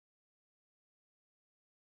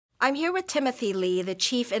I'm here with Timothy Lee, the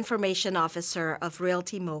Chief Information Officer of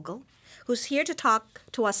Realty Mogul, who's here to talk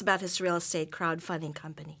to us about his real estate crowdfunding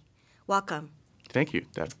company. Welcome. Thank you,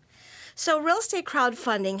 Deb. So real estate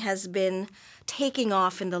crowdfunding has been taking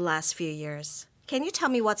off in the last few years. Can you tell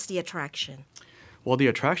me what's the attraction? Well, the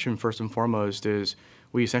attraction, first and foremost, is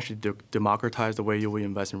we essentially democratize the way you will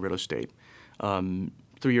invest in real estate. 3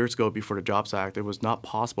 years ago, before the Jobs Act, it was not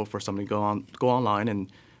possible for somebody to go online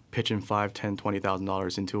and pitch in $5,000, $10,000,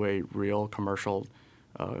 $20,000 into a real commercial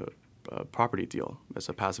property deal as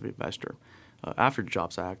a passive investor. After the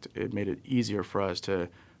Jobs Act, it made it easier for us to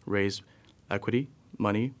raise equity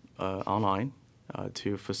money online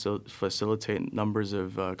to facilitate numbers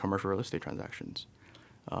of commercial real estate transactions.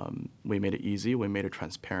 We made it easy, we made it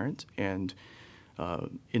transparent, and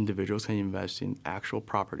individuals can invest in actual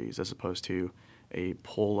properties as opposed to a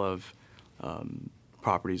pool of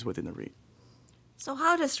properties within the REIT. So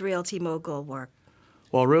how does Realty Mogul work?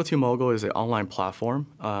 Well, Realty Mogul is an online platform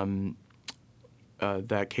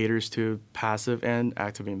that caters to passive and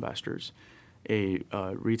active investors. A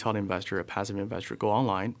retail investor, a passive investor, go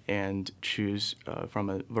online and choose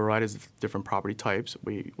from a variety of different property types.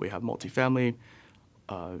 We have multifamily,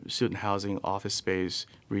 student housing, office space,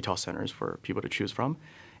 retail centers for people to choose from.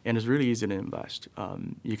 And it's really easy to invest.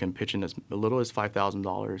 You can pitch in as little as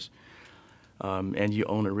 $5,000, and you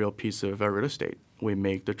own a real piece of real estate. We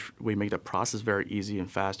make the process very easy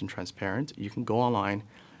and fast and transparent. You can go online,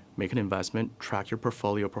 make an investment, track your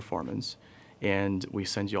portfolio performance, and we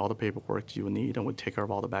send you all the paperwork you will need, and we take care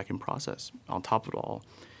of all the back-end process. On top of it all,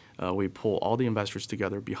 we pull all the investors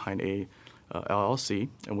together behind a LLC,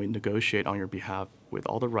 and we negotiate on your behalf with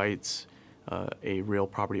all the rights a real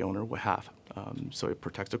property owner would have. So it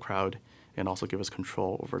protects the crowd and also gives us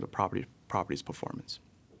control over the property's performance.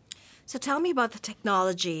 So tell me about the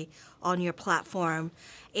technology on your platform,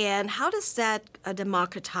 and how does that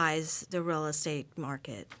democratize the real estate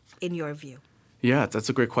market, in your view? Yeah, that's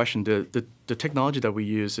a great question. The technology that we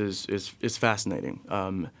use is fascinating.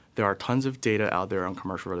 There are tons of data out there on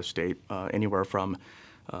commercial real estate, anywhere from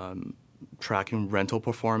tracking rental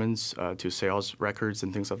performance to sales records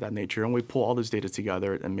and things of that nature. And we pull all this data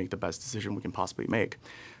together and make the best decision we can possibly make.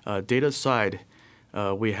 Data aside,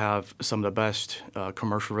 we have some of the best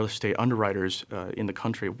commercial real estate underwriters in the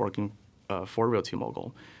country working for Realty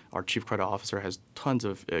Mogul. Our chief credit officer has tons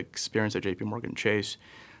of experience at JPMorgan Chase.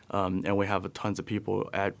 And we have tons of people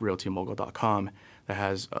at realtymogul.com that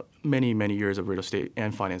has many, many years of real estate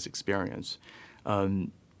and finance experience.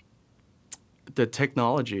 The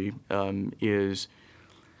technology is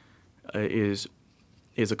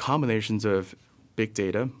a combination of big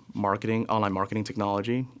data, marketing, online marketing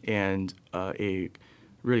technology, and a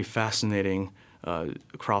really fascinating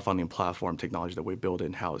crowdfunding platform technology that we build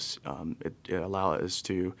in-house. It allows us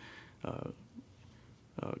to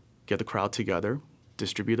get the crowd together,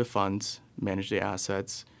 distribute the funds, manage the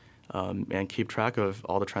assets, and keep track of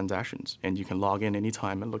all the transactions. And you can log in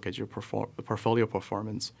anytime and look at your portfolio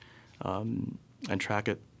performance and track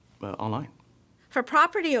it online. For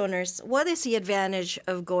property owners, what is the advantage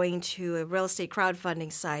of going to a real estate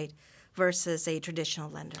crowdfunding site versus a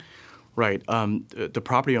traditional lender? Right. The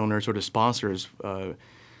property owners or the sponsors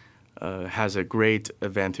has a great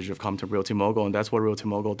advantage of coming to Realty Mogul, and that's what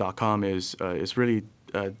realtymogul.com is really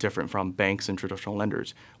different from banks and traditional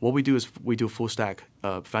lenders. What we do is we do full stack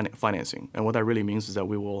financing, and what that really means is that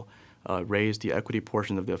we will raise the equity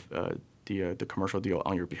portion of the commercial deal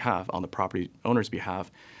on your behalf, on the property owner's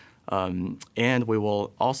behalf, and we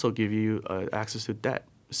will also give you access to debt.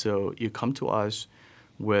 So you come to us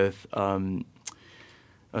with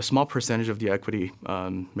a small percentage of the equity,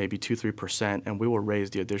 maybe 2-3%, and we will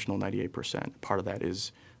raise the additional 98%. Part of that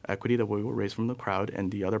is equity that we will raise from the crowd,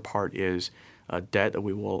 and the other part is debt that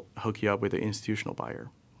we will hook you up with an institutional buyer.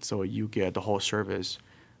 So you get the whole service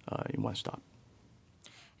in one stop.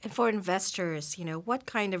 And for investors, what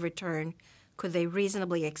kind of return could they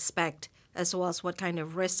reasonably expect, as well as what kind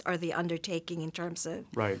of risks are they undertaking in terms of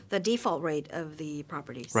the default rate of the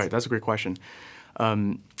properties? Right, that's a great question.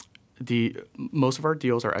 Most of our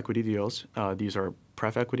deals are equity deals. These are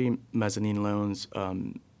pref equity, mezzanine loans.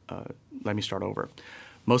 Let me start over.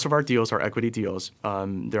 Most of our deals are equity deals.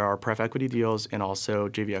 There are pref equity deals and also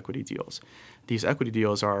JV equity deals. These equity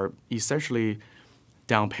deals are essentially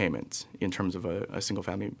down payments in terms of a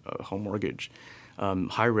single-family home mortgage.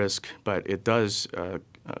 High risk, but it does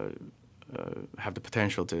have the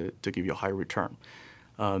potential to give you a higher return.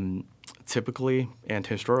 Typically and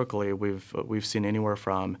historically, we've seen anywhere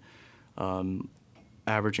from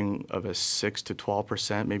averaging of a 6 to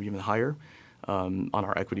 12%, maybe even higher, on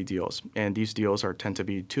our equity deals. And these deals tend to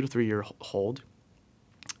be 2 to 3 year hold.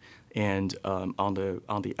 And on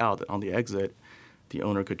the exit, the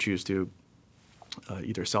owner could choose to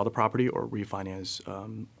either sell the property or refinance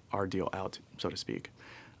our deal out, so to speak.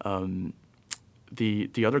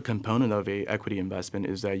 The other component of a equity investment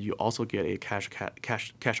is that you also get a cash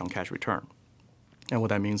on cash return, and what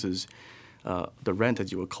that means is the rent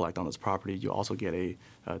that you would collect on this property, you also get a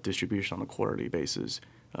distribution on a quarterly basis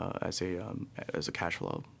as a cash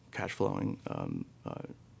flowing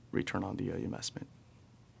return on the investment.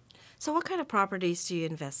 So what kind of properties do you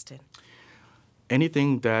invest in?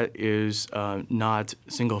 Anything that is not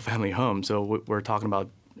single-family homes. So we're talking about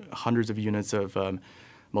hundreds of units of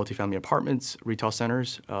multifamily apartments, retail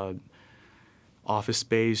centers, office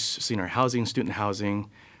space, senior housing, student housing,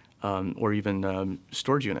 or even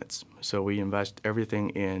storage units. So we invest everything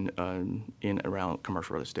in around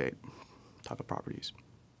commercial real estate type of properties.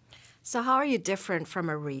 So how are you different from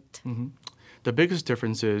a REIT? Mm-hmm. The biggest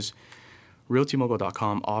difference is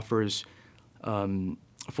RealtyMogul.com offers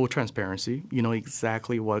full transparency. You know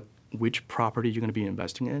exactly which property you're going to be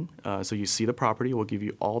investing in. So you see the property. We'll give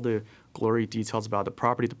you all the glory details about the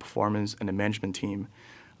property, the performance, and the management team.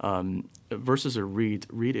 Versus a REIT.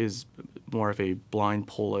 REIT is more of a blind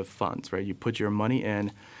pool of funds, right? You put your money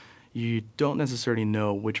in. You don't necessarily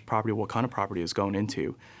know which property, what kind of property is going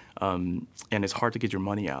into. And it's hard to get your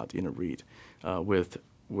money out in a REIT. With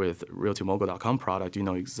RealtyMogul.com product, you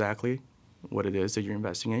know exactly what it is that you're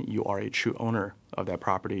investing in. You are a true owner of that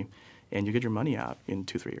property, and you get your money out in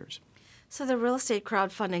 2-3 years. So the real estate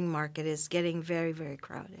crowdfunding market is getting very, very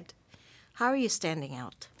crowded. How are you standing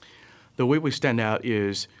out? The way we stand out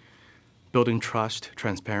is building trust,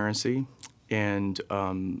 transparency, and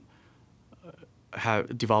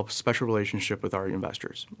have developed special relationship with our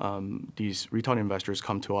investors. These retail investors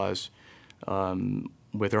come to us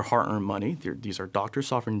with their hard-earned money. These are doctors,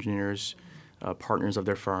 software engineers, partners of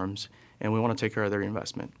their firms, and we want to take care of their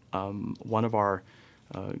investment. One of our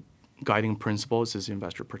guiding principles is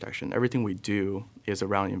investor protection. Everything we do is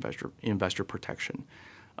around investor protection.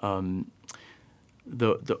 I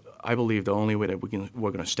believe the only way that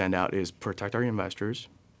we're going to stand out is protect our investors,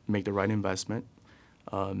 make the right investment,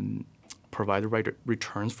 provide the right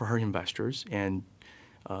returns for our investors, and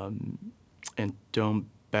don't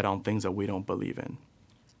bet on things that we don't believe in.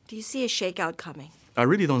 Do you see a shakeout coming? I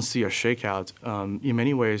really don't see a shakeout. In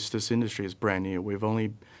many ways, this industry is brand new. We've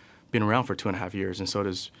only been around for 2.5 years, and so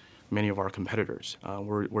does many of our competitors.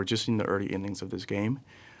 We're just in the early innings of this game.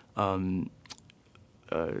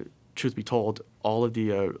 Truth be told, all of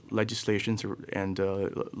the legislations and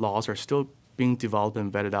laws are still being developed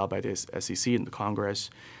and vetted out by the SEC and the Congress.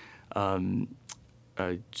 As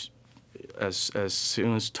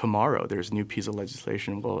soon as tomorrow, there's a new piece of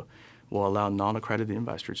legislation will allow non-accredited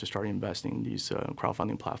investors to start investing in these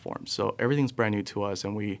crowdfunding platforms. So everything's brand new to us,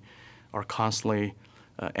 and we are constantly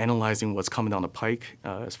analyzing what's coming down the pike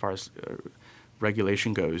as far as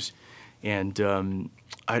regulation goes. And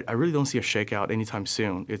I really don't see a shakeout anytime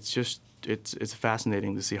soon. It's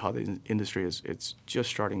fascinating to see how the industry it's just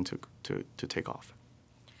starting to take off.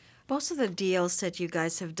 Most of the deals that you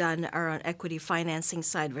guys have done are on equity financing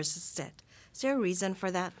side versus debt. Is there a reason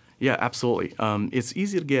for that? Yeah, absolutely. It's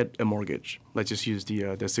easy to get a mortgage. Let's just use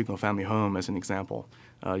the single-family home as an example.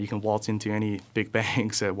 You can waltz into any big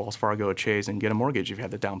banks at Wells Fargo or Chase and get a mortgage if you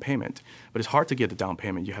have the down payment. But it's hard to get the down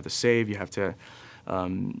payment. You have to save. You have to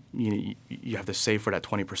you have to save for that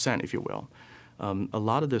 20%, if you will. A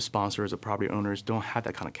lot of the sponsors or property owners don't have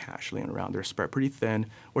that kind of cash laying around. They're spread pretty thin,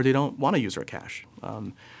 or they don't want to use their cash.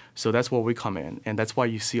 So that's where we come in, and that's why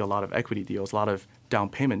you see a lot of equity deals, a lot of down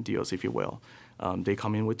payment deals, if you will. They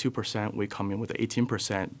come in with 2%, we come in with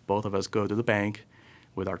 18%. Both of us go to the bank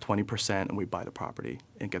with our 20%, and we buy the property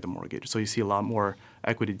and get the mortgage. So you see a lot more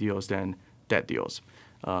equity deals than debt deals.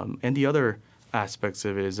 And the other aspects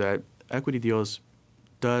of it is that equity deals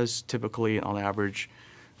does typically, on average,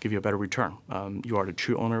 give you a better return. You are the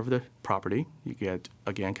true owner of the property. You get,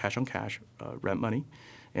 again, cash on cash, rent money.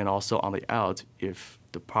 And also on the out, if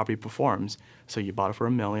the property performs, so you bought it for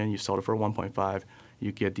 $1 million, you sold it for 1.5,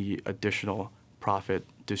 you get the additional profit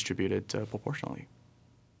distributed proportionally.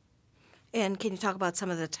 And can you talk about some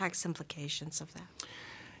of the tax implications of that?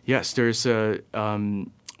 Yes, there's it's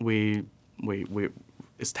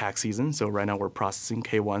tax season, so right now we're processing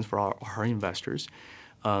K-1s for our investors.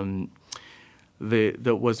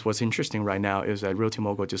 What's interesting right now is that Realty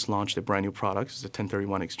Mogul just launched a brand new product. It's a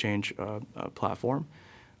 1031 exchange platform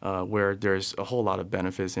where there's a whole lot of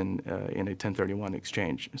benefits in a 1031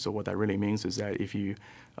 exchange. So what that really means is that if you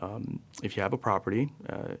have a property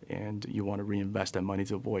and you want to reinvest that money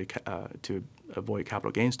to avoid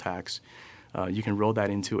capital gains tax, you can roll that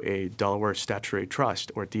into a Delaware Statutory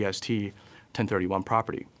Trust or DST 1031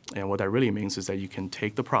 property. And what that really means is that you can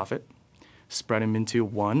take the profit, spread them into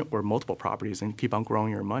one or multiple properties, and keep on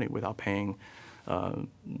growing your money without paying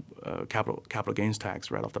capital gains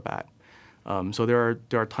tax right off the bat. So there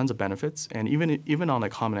are tons of benefits, and even on a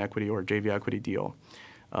common equity or JV equity deal,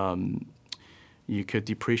 you could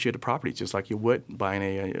depreciate the property just like you would buying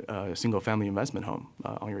a single-family investment home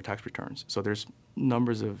on your tax returns. So there's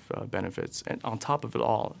numbers of benefits, and on top of it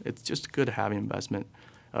all, it's just good to have investment,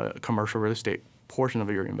 commercial real estate portion of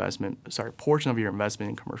your investment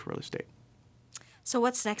in commercial real estate. So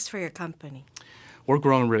what's next for your company? We're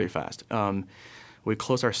growing really fast. We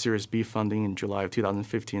closed our Series B funding in July of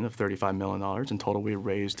 2015 of $35 million. In total, we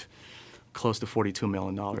raised close to $42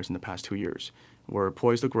 million in the past 2 years. We're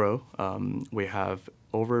poised to grow. We have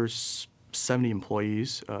over 70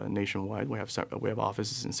 employees nationwide. We have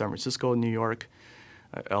offices in San Francisco, New York,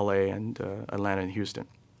 LA, and Atlanta and Houston.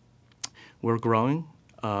 We're growing.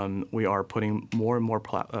 We are putting more and more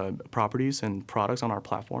properties and products on our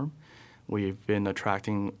platform. We've been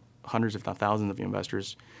attracting hundreds, if not thousands, of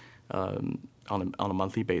investors on a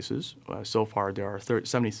monthly basis. So far, there are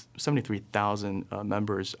 73,000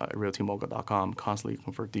 members at realtymogul.com constantly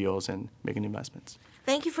looking for deals and making investments.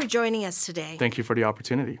 Thank you for joining us today. Thank you for the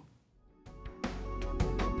opportunity.